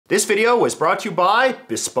This video was brought to you by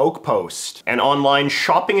Bespoke Post, an online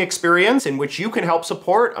shopping experience in which you can help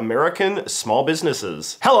support American small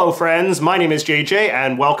businesses. Hello friends, my name is JJ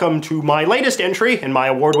and welcome to my latest entry in my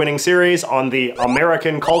award-winning series on the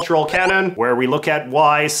American cultural canon, where we look at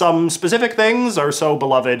why some specific things are so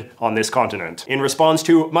beloved on this continent. In response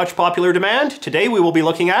to much popular demand, today we will be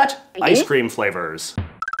looking at ice cream flavors.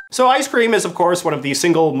 So ice cream is, of course, one of the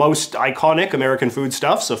single most iconic American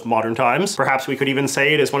foodstuffs of modern times. Perhaps we could even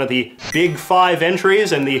say it is one of the big 5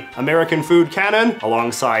 entries in the American food canon,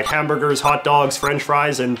 alongside hamburgers, hot dogs, french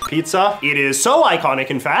fries, and pizza. It is so iconic,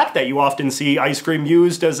 in fact, that you often see ice cream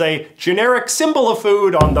used as a generic symbol of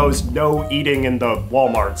food on those no eating in the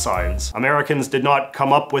Walmart signs. Americans did not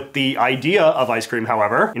come up with the idea of ice cream,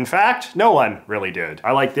 however. In fact, no one really did.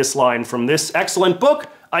 I like this line from this excellent book,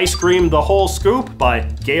 Ice Cream the Whole Scoop by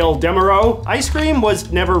Gail Demereaux. Ice cream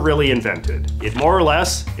was never really invented. It more or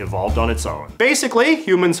less evolved on its own. Basically,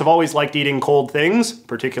 humans have always liked eating cold things,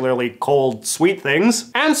 particularly cold, sweet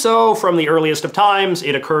things. And so, from the earliest of times,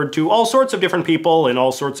 it occurred to all sorts of different people in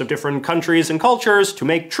all sorts of different countries and cultures to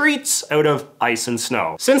make treats out of ice and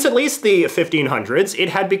snow. Since at least the 1500s, it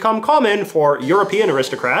had become common for European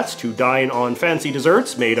aristocrats to dine on fancy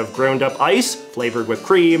desserts made of ground up ice, flavored with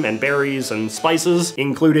cream and berries and spices,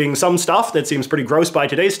 including some stuff that seems pretty gross by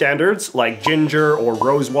today's standards, like ginger or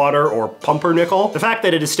rosewater or pumpernickel. The fact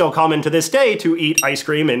that it is still common to this day to eat ice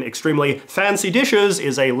cream in extremely fancy dishes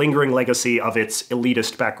is a lingering legacy of its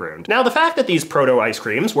elitist background. Now, the fact that these proto-ice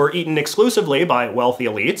creams were eaten exclusively by wealthy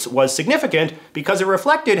elites was significant because it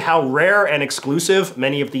reflected how rare and exclusive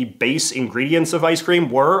many of the base ingredients of ice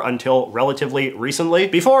cream were until relatively recently.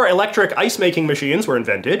 Before electric ice-making machines were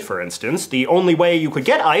invented, for instance, the only way you could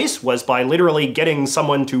get ice was by literally getting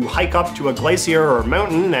someone to hike up to a glacier or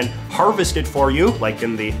mountain and harvest it for you, like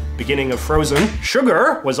in the beginning of Frozen.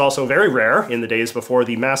 Sugar was also very rare in the days before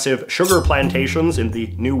the massive sugar plantations in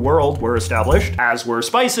the New World were established, as were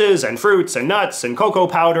spices and fruits and nuts and cocoa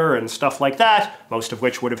powder and stuff like that, most of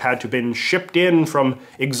which would have had to been shipped in from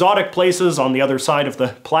exotic places on the other side of the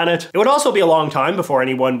planet. It would also be a long time before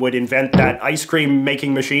anyone would invent that ice cream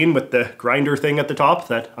making machine with the grinder thing at the top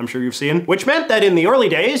that I'm sure you've seen, which meant that in the early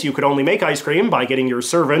days you could only make ice cream by getting your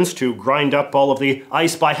servants to grind up all of the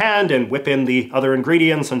ice by hand and whip in the other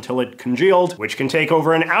ingredients until it congealed, which can take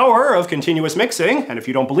over an hour of continuous mixing, and if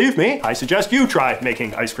you don't believe me, I suggest you try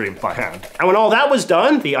making ice cream by hand. And when all that was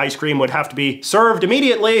done, the ice cream would have to be served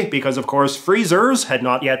immediately because, of course, freezers had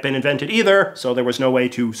not yet been invented either, so there was no way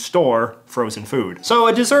to store frozen food. So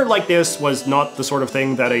a dessert like this was not the sort of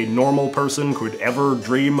thing that a normal person could ever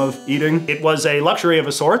dream of eating. It was a luxury of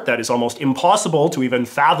a sort that is almost impossible to even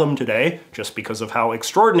fathom today, just because of how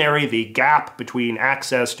extraordinary the gap between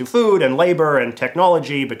access to food and labor and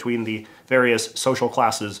technology between the various social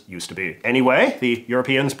classes used to be. Anyway, the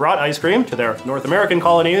Europeans brought ice cream to their North American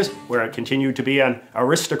colonies, where it continued to be an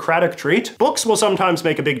aristocratic treat. Books will sometimes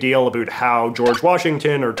make a big deal about how George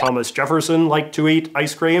Washington or Thomas Jefferson liked to eat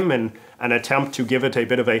ice cream and an attempt to give it a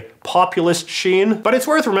bit of a populist sheen. But it's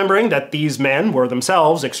worth remembering that these men were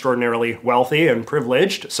themselves extraordinarily wealthy and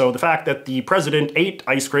privileged, so the fact that the president ate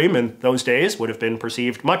ice cream in those days would have been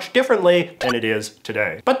perceived much differently than it is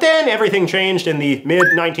today. But then everything changed in the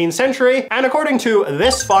mid-19th century, and according to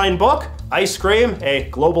this fine book, Ice Cream, A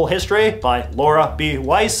Global History by Laura B.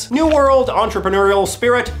 Weiss, New World entrepreneurial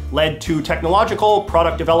spirit led to technological,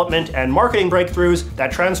 product development, and marketing breakthroughs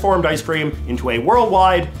that transformed ice cream into a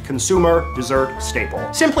worldwide consumer dessert staple.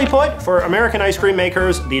 Simply put, for American ice cream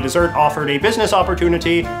makers, the dessert offered a business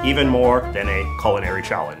opportunity even more than a culinary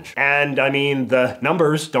challenge. And I mean, the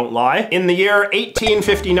numbers don't lie. In the year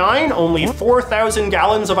 1859, only 4,000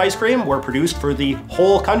 gallons of ice cream were produced for the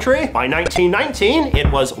whole country. By 1919,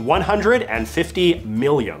 it was 150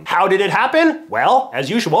 million. How did it happen? Well, as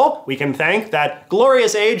usual, we can thank that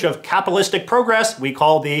glorious age of capitalistic progress we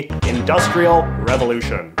call the Industrial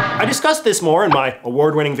Revolution. I discussed this more in my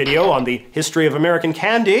award-winning video on the history of American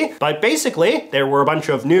candy, but basically, there were a bunch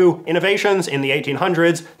of new innovations in the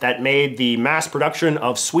 1800s that made the mass production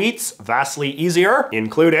of sweets vastly easier,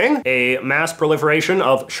 including a mass proliferation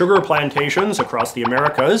of sugar plantations across the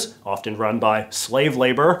Americas, often run by slave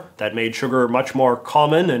labor, that made sugar much more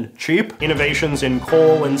common and cheap, innovations in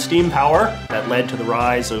coal and steam power that led to the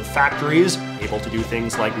rise of factories able to do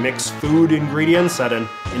things like mix food ingredients at an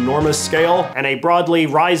enormous scale, and a broadly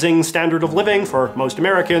rising standard of living for most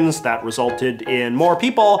Americans that resulted in more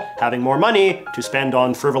people having more money to spend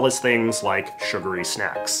on frivolous things like sugary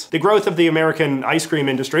snacks. The growth of the American ice cream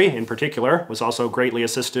industry, in particular, was also greatly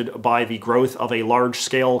assisted by the growth of a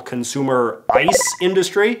large-scale consumer ice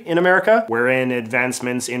industry in America, wherein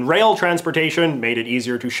advancements in rail transportation made it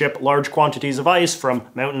easier to ship large quantities of ice from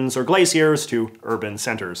mountains or glaciers to urban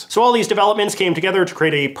centers. So all these developments came together to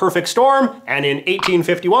create a perfect storm, and in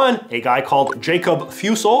 1851, a guy called Jacob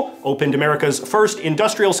Fussell opened America's first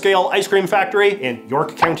industrial-scale ice cream factory in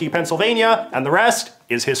York County, Pennsylvania, and the rest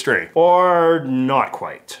is history. Or not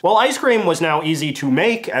quite. While ice cream was now easy to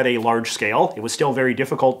make at a large scale, it was still very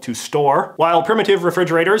difficult to store. While primitive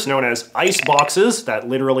refrigerators, known as ice boxes, that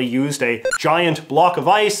literally used a giant block of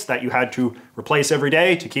ice that you had to replace every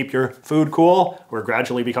day to keep your food cool, were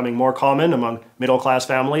gradually becoming more common among middle-class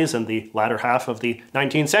families in the latter half of the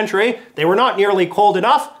 19th century, they were not nearly cold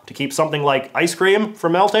enough to keep something like ice cream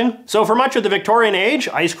from melting. So for much of the Victorian age,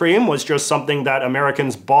 ice cream was just something that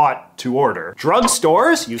Americans bought to order.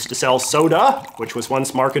 Drugstores used to sell soda, which was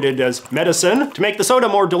once marketed as medicine. To make the soda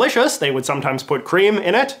more delicious, they would sometimes put cream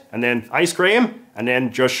in it, and then ice cream, and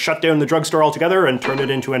then just shut down the drugstore altogether and turn it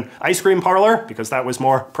into an ice cream parlor because that was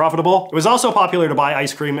more profitable. It was also popular to buy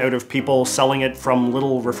ice cream out of people selling it from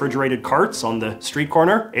little refrigerated carts on the street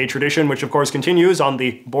corner, a tradition which of course continues on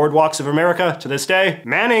the boardwalks of America to this day.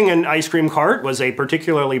 Manning an ice cream cart was a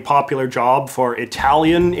particularly popular job for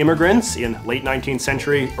Italian immigrants in late 19th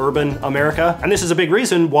century urban America, and this is a big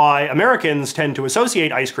reason why Americans tend to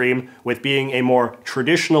associate ice cream with being a more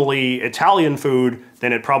traditionally Italian food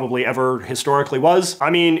than it probably ever historically was. I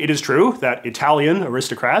mean, it is true that Italian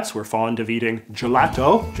aristocrats were fond of eating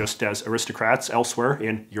gelato, just as aristocrats elsewhere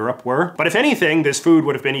in Europe were. But if anything, this food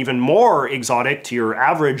would have been even more exotic to your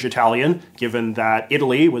average Italian, given that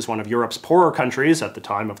Italy was one of Europe's poorer countries at the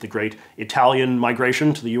time of the great Italian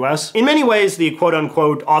migration to the US. In many ways, the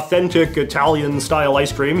quote-unquote authentic Italian-style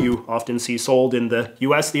ice cream you often see sold in the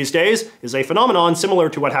US these days is a phenomenon similar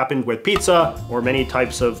to what happened with pizza or many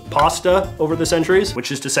types of pasta over the centuries, which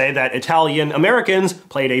is to say that Italian Americans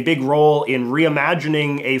played a big role in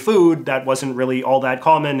reimagining a food that wasn't really all that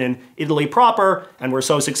common in Italy proper, and were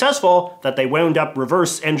so successful that they wound up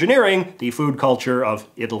reverse engineering the food culture of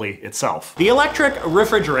Italy itself. The electric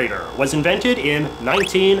refrigerator was invented in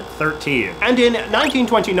 1913, and in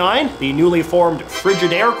 1929, the newly formed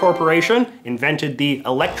Frigidaire Corporation invented the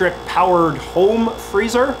electric-powered home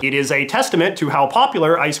freezer. It is a testament to how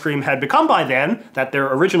popular ice cream had become by then that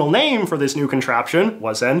their original name for this new contraption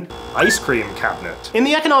was an ice cream cabinet. In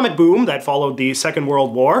the economic boom that followed the Second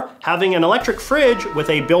World War, having an electric fridge with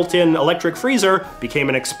a built-in electric freezer became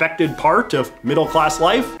an expected part of middle-class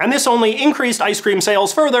life, and this only increased ice cream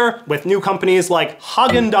sales further, with new companies like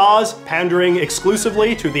Haagen-Dazs pandering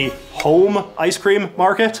exclusively to the home ice cream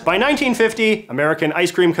market. By 1950, American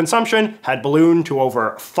ice cream consumption had ballooned to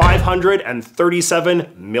over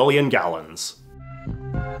 537 million gallons.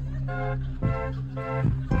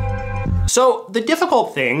 So the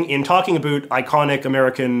difficult thing in talking about iconic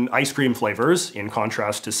American ice cream flavors, in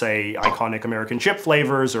contrast to say iconic American chip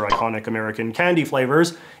flavors or iconic American candy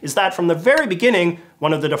flavors, is that from the very beginning,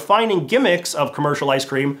 one of the defining gimmicks of commercial ice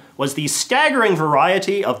cream was the staggering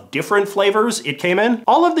variety of different flavors it came in.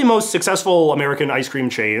 All of the most successful American ice cream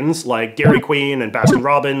chains, like Dairy Queen and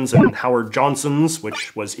Baskin-Robbins and Howard Johnson's,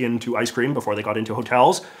 which was into ice cream before they got into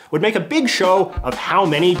hotels, would make a big show of how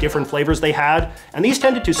many different flavors they had, and these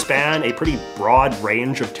tended to span a pretty broad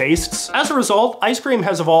range of tastes. As a result, ice cream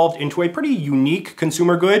has evolved into a pretty unique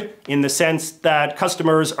consumer good in the sense that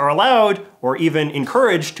customers are allowed or even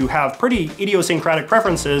encouraged to have pretty idiosyncratic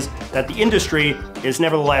preferences that the industry is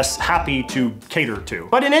nevertheless happy to cater to.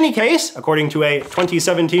 But in any case, according to a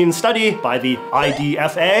 2017 study by the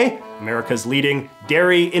IDFA, America's leading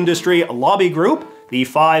dairy industry lobby group, the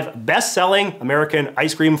 5 best-selling American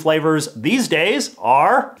ice cream flavors these days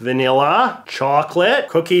are vanilla, chocolate,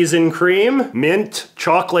 cookies and cream, mint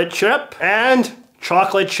chocolate chip, and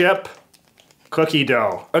chocolate chip cookie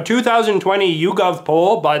dough. A 2020 YouGov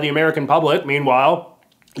poll by the American public, meanwhile,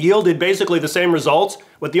 yielded basically the same results,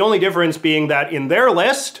 with the only difference being that in their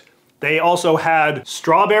list, they also had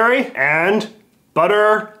strawberry and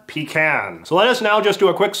butter pecan. So let us now just do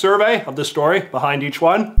a quick survey of the story behind each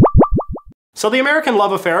one. So the American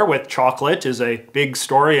love affair with chocolate is a big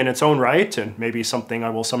story in its own right, and maybe something I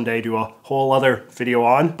will someday do a whole other video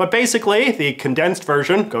on. But basically, the condensed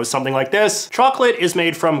version goes something like this. Chocolate is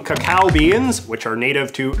made from cacao beans, which are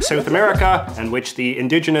native to South America, and which the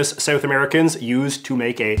indigenous South Americans used to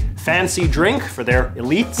make a fancy drink for their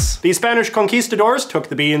elites. The Spanish conquistadors took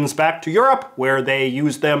the beans back to Europe, where they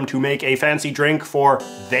used them to make a fancy drink for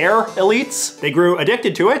their elites. They grew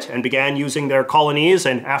addicted to it and began using their colonies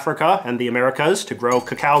in Africa and the Americas to grow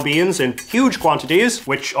cacao beans in huge quantities,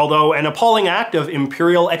 which, although an appalling act of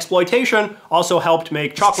imperial exploitation, also helped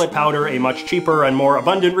make chocolate powder a much cheaper and more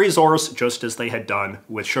abundant resource, just as they had done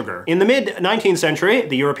with sugar. In the mid-19th century,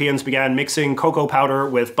 the Europeans began mixing cocoa powder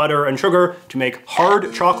with butter and sugar to make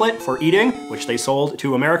hard chocolate for eating, which they sold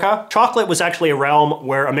to America. Chocolate was actually a realm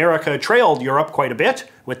where America trailed Europe quite a bit,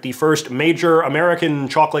 with the first major American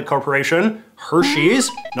chocolate corporation,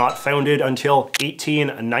 Hershey's, not founded until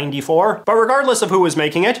 1894. But regardless of who was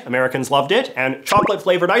making it, Americans loved it, and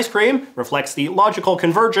chocolate-flavored ice cream reflects the logical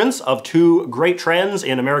convergence of two great trends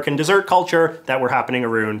in American dessert culture that were happening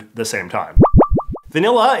around the same time.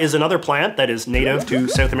 Vanilla is another plant that is native to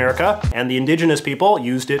South America, and the indigenous people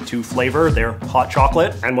used it to flavor their hot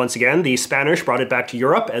chocolate. And once again, the Spanish brought it back to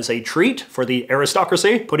Europe as a treat for the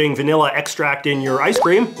aristocracy. Putting vanilla extract in your ice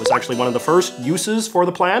cream was actually one of the first uses for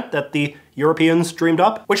the plant that the Europeans dreamed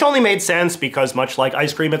up, which only made sense because, much like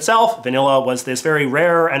ice cream itself, vanilla was this very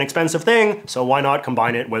rare and expensive thing, so why not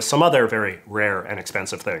combine it with some other very rare and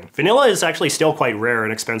expensive thing? Vanilla is actually still quite rare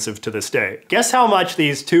and expensive to this day. Guess how much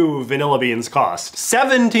these two vanilla beans cost?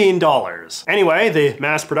 $17. Anyway, the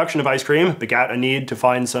mass production of ice cream begat a need to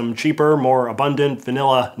find some cheaper, more abundant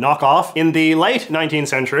vanilla knockoff. In the late 19th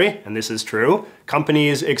century, and this is true,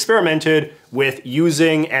 companies experimented with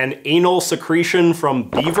using an anal secretion from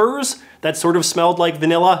beavers that sort of smelled like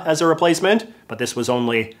vanilla as a replacement, but this was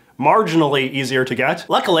only marginally easier to get.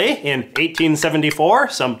 Luckily, in 1874,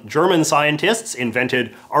 some German scientists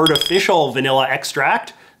invented artificial vanilla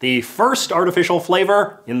extract, the first artificial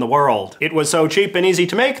flavor in the world. It was so cheap and easy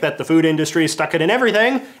to make that the food industry stuck it in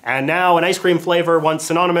everything, and now an ice cream flavor once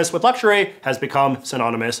synonymous with luxury has become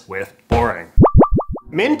synonymous with boring.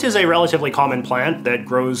 Mint is a relatively common plant that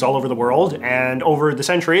grows all over the world, and over the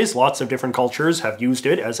centuries, lots of different cultures have used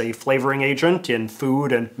it as a flavoring agent in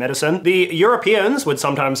food and medicine. The Europeans would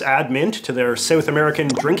sometimes add mint to their South American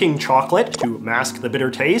drinking chocolate to mask the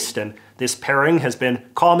bitter taste, and this pairing has been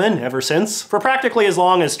common ever since. For practically as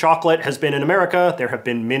long as chocolate has been in America, there have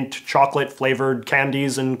been mint chocolate flavored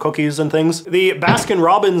candies and cookies and things. The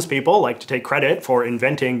Baskin-Robbins people like to take credit for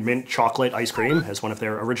inventing mint chocolate ice cream as one of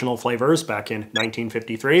their original flavors back in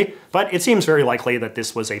 1953, but it seems very likely that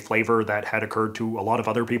this was a flavor that had occurred to a lot of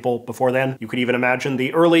other people before then. You could even imagine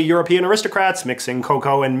the early European aristocrats mixing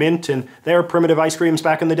cocoa and mint in their primitive ice creams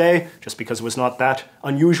back in the day, just because it was not that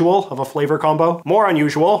unusual of a flavor combo. More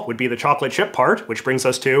unusual would be the chocolate chip part, which brings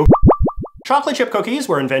us to chocolate chip cookies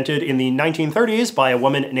were invented in the 1930s by a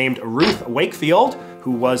woman named Ruth Wakefield,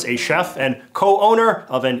 who was a chef and co-owner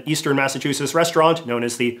of an Eastern Massachusetts restaurant known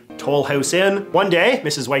as the Toll House Inn. One day,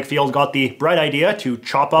 Mrs. Wakefield got the bright idea to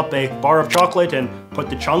chop up a bar of chocolate and put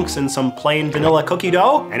the chunks in some plain vanilla cookie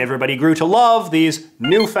dough, and everybody grew to love these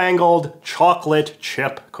newfangled chocolate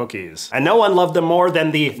chip cookies. And no one loved them more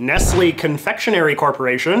than the Nestle Confectionery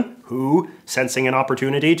Corporation, who, sensing an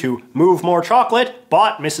opportunity to move more chocolate,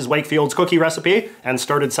 bought Mrs. Wakefield's cookie recipe and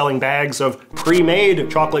started selling bags of pre-made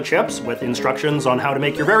chocolate chips with instructions on how to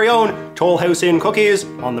make your very own Toll House Inn cookies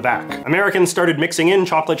on the back. Americans started mixing in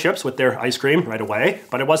chocolate chips with their ice cream right away,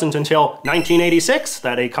 but it wasn't until 1986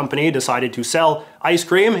 that a company decided to sell ice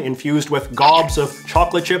cream infused with gobs of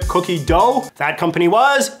chocolate chip cookie dough. That company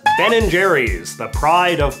was Ben & Jerry's, the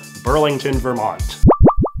pride of Burlington, Vermont.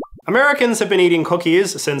 Americans have been eating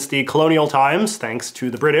cookies since the colonial times, thanks to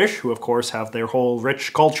the British, who of course have their whole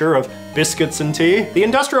rich culture of biscuits and tea. The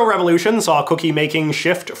Industrial Revolution saw cookie making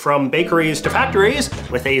shift from bakeries to factories,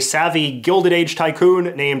 with a savvy Gilded Age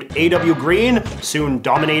tycoon named A.W. Green soon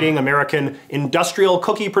dominating American industrial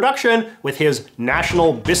cookie production with his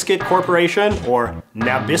National Biscuit Corporation, or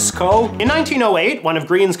Nabisco. In 1908, one of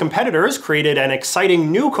Green's competitors created an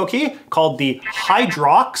exciting new cookie called the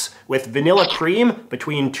Hydrox, with vanilla cream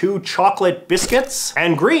between two chocolate biscuits,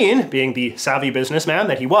 and Green, being the savvy businessman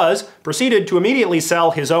that he was, proceeded to immediately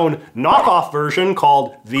sell his own knockoff version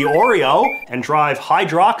called the Oreo and drive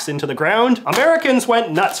Hydrox into the ground. Americans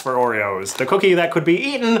went nuts for Oreos, the cookie that could be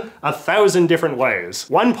eaten 1,000 different ways.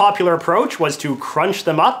 One popular approach was to crunch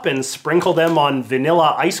them up and sprinkle them on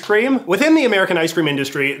vanilla ice cream. Within the American ice cream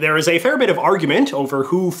industry, there is a fair bit of argument over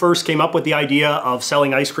who first came up with the idea of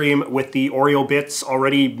selling ice cream with the Oreo bits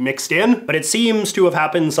already mixed in, but it seems to have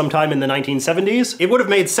happened sometime in the 1970s. It would have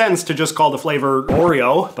made sense to just call the flavor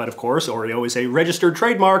Oreo, but of course Oreo is a registered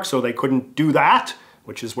trademark, so they couldn't do that,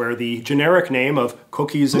 which is where the generic name of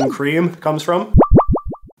cookies and cream comes from.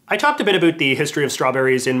 I talked a bit about the history of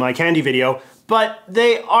strawberries in my candy video, but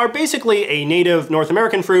they are basically a native North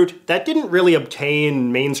American fruit that didn't really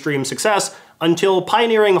obtain mainstream success until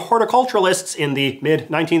pioneering horticulturalists in the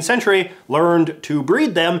mid-19th century learned to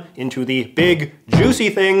breed them into the big,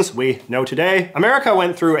 juicy things we know today. America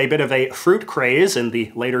went through a bit of a fruit craze in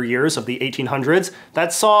the later years of the 1800s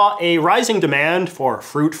that saw a rising demand for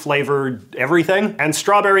fruit-flavored everything, and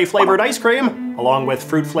strawberry-flavored ice cream, along with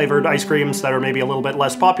fruit-flavored ice creams that are maybe a little bit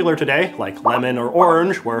less popular today, like lemon or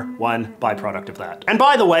orange, were one byproduct of that. And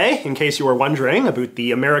by the way, in case you were wondering about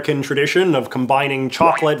the American tradition of combining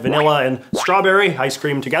chocolate, vanilla, and strawberry ice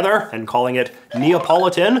cream together and calling it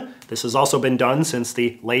Neapolitan, this has also been done since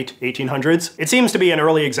the late 1800s. It seems to be an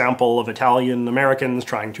early example of Italian Americans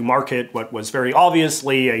trying to market what was very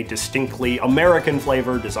obviously a distinctly American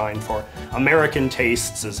flavor designed for American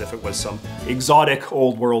tastes, as if it was some exotic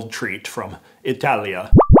old world treat from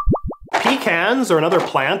Italia. Pecans are another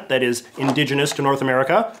plant that is indigenous to North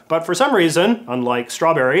America, but for some reason, unlike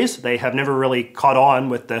strawberries, they have never really caught on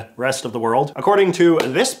with the rest of the world. According to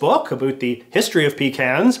this book about the history of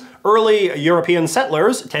pecans, early European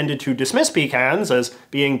settlers tended to dismiss pecans as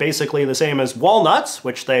being basically the same as walnuts,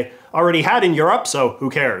 which they already had in Europe, so who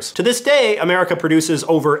cares? To this day, America produces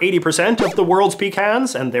over 80% of the world's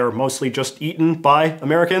pecans, and they're mostly just eaten by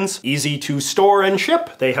Americans. Easy to store and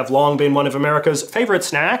ship, they have long been one of America's favorite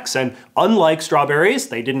snacks, and unlike strawberries,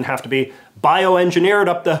 they didn't have to be bioengineered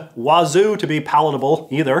up the wazoo to be palatable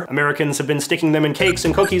either. Americans have been sticking them in cakes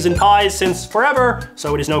and cookies and pies since forever,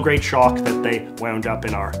 so it is no great shock that they wound up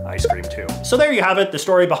in our ice cream too. So there you have it, the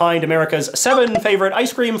story behind America's 7 favorite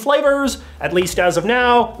ice cream flavors, at least as of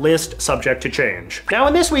now, list subject to change. Now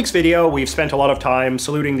in this week's video, we've spent a lot of time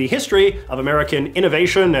saluting the history of American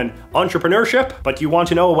innovation and entrepreneurship, but do you want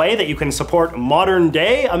to know a way that you can support modern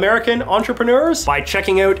day American entrepreneurs? By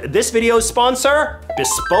checking out this video's sponsor,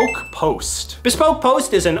 Bespoke Post. Bespoke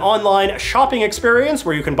Post is an online shopping experience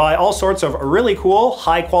where you can buy all sorts of really cool,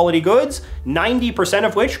 high quality goods, 90%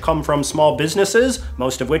 of which come from small businesses,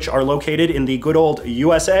 most of which are located in the good old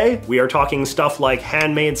USA. We are talking stuff like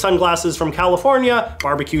handmade sunglasses from California,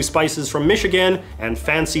 barbecue spices from Michigan, and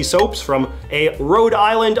fancy soaps from a Rhode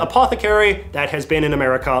Island apothecary that has been in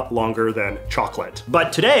America longer than chocolate.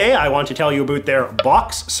 But today, I want to tell you about their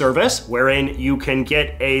box service, wherein you can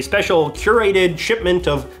get a special curated shipment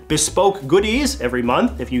of bespoke goodies every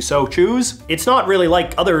month if you so choose. It's not really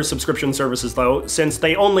like other subscription services though, since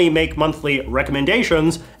they only make monthly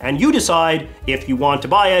recommendations and you decide if you want to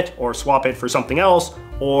buy it or swap it for something else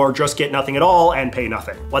or just get nothing at all and pay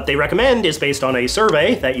nothing. What they recommend is based on a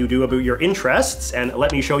survey that you do about your interests, and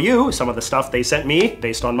let me show you some of the stuff they sent me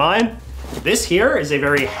based on mine. This here is a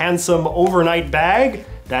very handsome overnight bag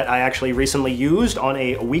that I actually recently used on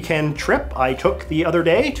a weekend trip I took the other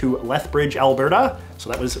day to Lethbridge, Alberta. So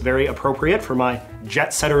that was very appropriate for my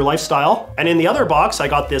jet-setter lifestyle. And in the other box, I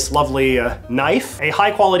got this lovely knife. A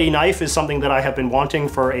high-quality knife is something that I have been wanting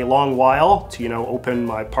for a long while to, you know, open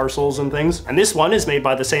my parcels and things. And this one is made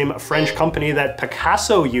by the same French company that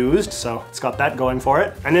Picasso used, so it's got that going for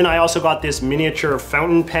it. And then I also got this miniature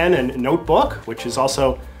fountain pen and notebook, which is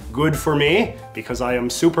also good for me because I am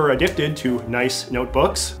super addicted to nice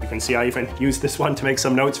notebooks. You can see I even used this one to make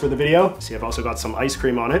some notes for the video. See, I've also got some ice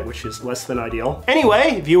cream on it, which is less than ideal.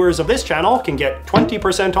 Anyway, viewers of this channel can get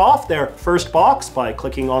 20% off their first box by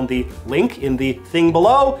clicking on the link in the thing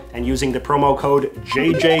below and using the promo code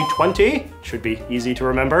JJ20. Should be easy to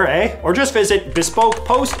remember, eh? Or just visit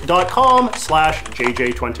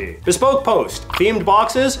bespokepost.com/JJ20. Bespoke Post, themed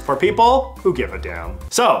boxes for people who give a damn.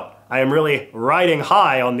 So, I am really riding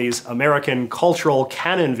high on these American cultural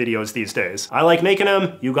canon videos these days. I like making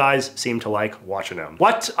them, you guys seem to like watching them.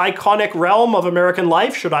 What iconic realm of American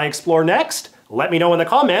life should I explore next? Let me know in the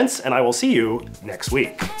comments, and I will see you next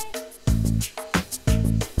week.